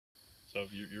So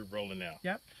you're rolling now.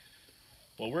 Yep.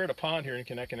 Well, we're at a pond here in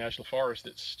Conecuh National Forest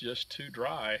that's just too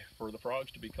dry for the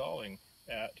frogs to be calling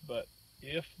at, but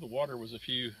if the water was a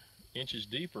few inches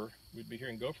deeper, we'd be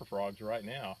hearing gopher frogs right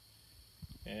now.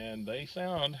 And they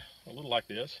sound a little like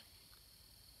this.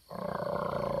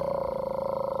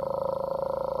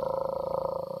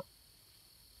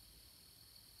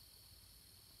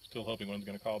 Still hoping one's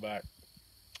going to call back.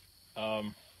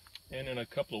 And in a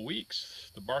couple of weeks,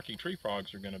 the barking tree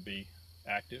frogs are going to be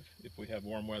active if we have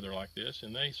warm weather like this,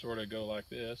 and they sort of go like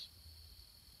this.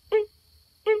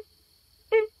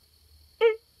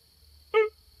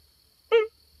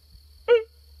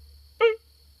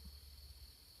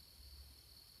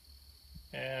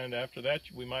 And after that,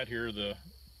 we might hear the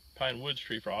pine woods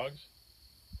tree frogs.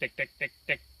 Tick tick tick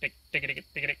tick tick tick tick tick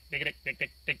tick tick tick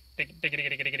tick tick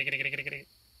tick tick tick.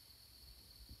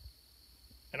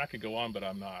 And I could go on, but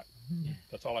I'm not.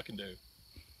 That's all I can do.